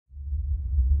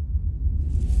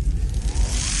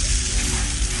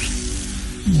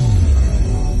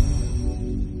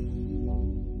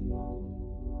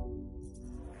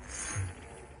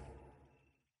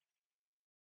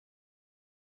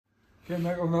Yeah,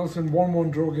 Michael Nelson,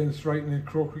 1-1 draw against Ryton and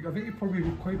Crawcrook. I think you're probably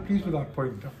quite pleased with that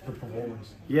point after the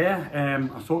performance. Yeah,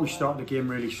 I thought we started the game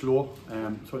really slow.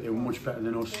 I thought they were much better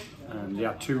than us. They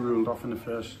had 2 ruled off in the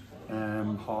first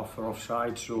half for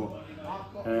offside. So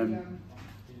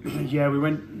yeah, we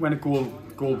went a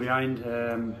goal behind.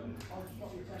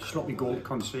 Sloppy goal to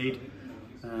concede.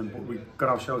 But we got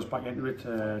ourselves back into it.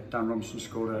 Dan Robinson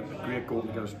scored a great goal to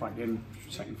get us back in,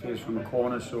 second phase from the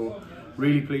corner. So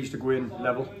really pleased to go in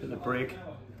level at the break.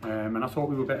 And I thought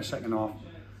we were better second half.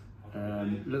 A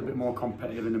little bit more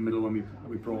competitive in the middle when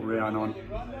we brought Ryton on.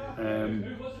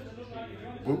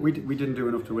 But we didn't do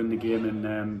enough to win the game,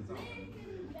 and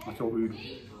I thought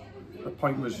the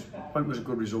point was a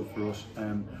good result for us.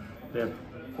 They're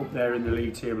up there in the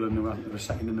league table, and they were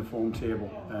second in the form table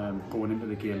going into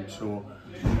the game. So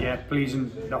yeah, pleasing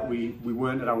that we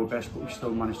weren't at our best, but we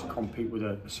still managed to compete with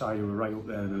a side who were right up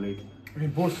there in the league. I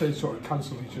mean, both sides sort of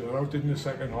cancelled each other out in the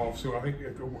second half, so I think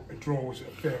a draw was a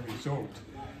fair result.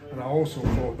 And I also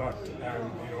thought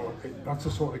that that's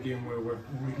the sort of game where we're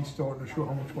really starting to show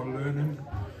how much we're learning.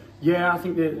 Yeah, I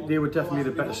think they were definitely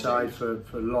the better side for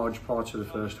large parts of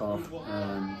the first half.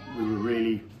 We were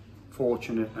really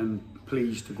fortunate and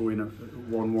pleased to go in at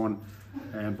 1-1,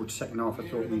 but second half I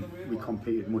thought we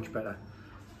competed much better.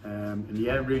 And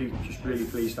yeah, really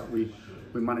pleased that we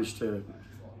managed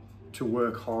to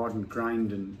work hard and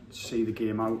grind and see the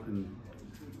game out and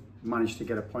managed to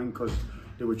get a point, because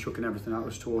they were chucking everything at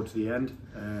us towards the end.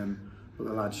 But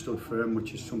the lads stood firm,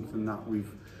 which is something that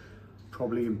we've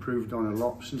probably improved on a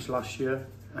lot since last year.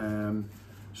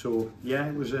 So yeah,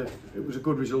 it was a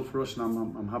good result for us,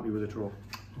 and I'm happy with the draw.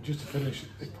 And just to finish,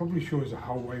 it probably shows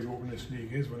how wide open this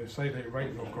league is when a side like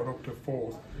Ryton have got up to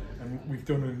 4th, and we've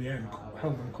done in the end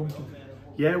held them comfortably.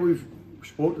 Yeah, we've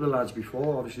spoke to the lads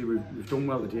before. Obviously, we've done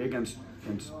well today against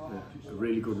a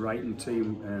really good Ryton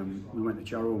team. We went to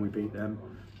Jarrow and we beat them.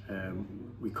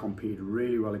 We competed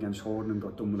really well against Horden and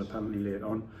got done with a penalty late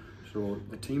on. So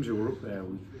the teams who were up there,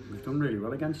 we've done really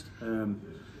well against.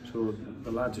 So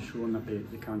the lads are showing that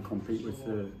they can compete with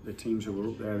the teams who were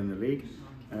up there in the league.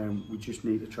 We just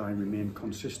need to try and remain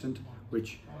consistent,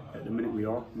 which at the minute we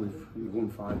are. We've won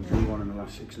 5 and drew 1 in the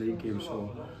last 6 league games. So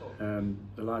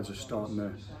the lads are starting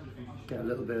to get a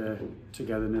little bit of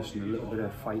togetherness and a little bit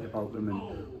of fight about them, and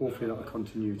hopefully that will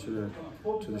continue to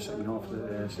the second half of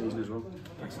the season as well.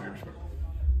 Thanks very much.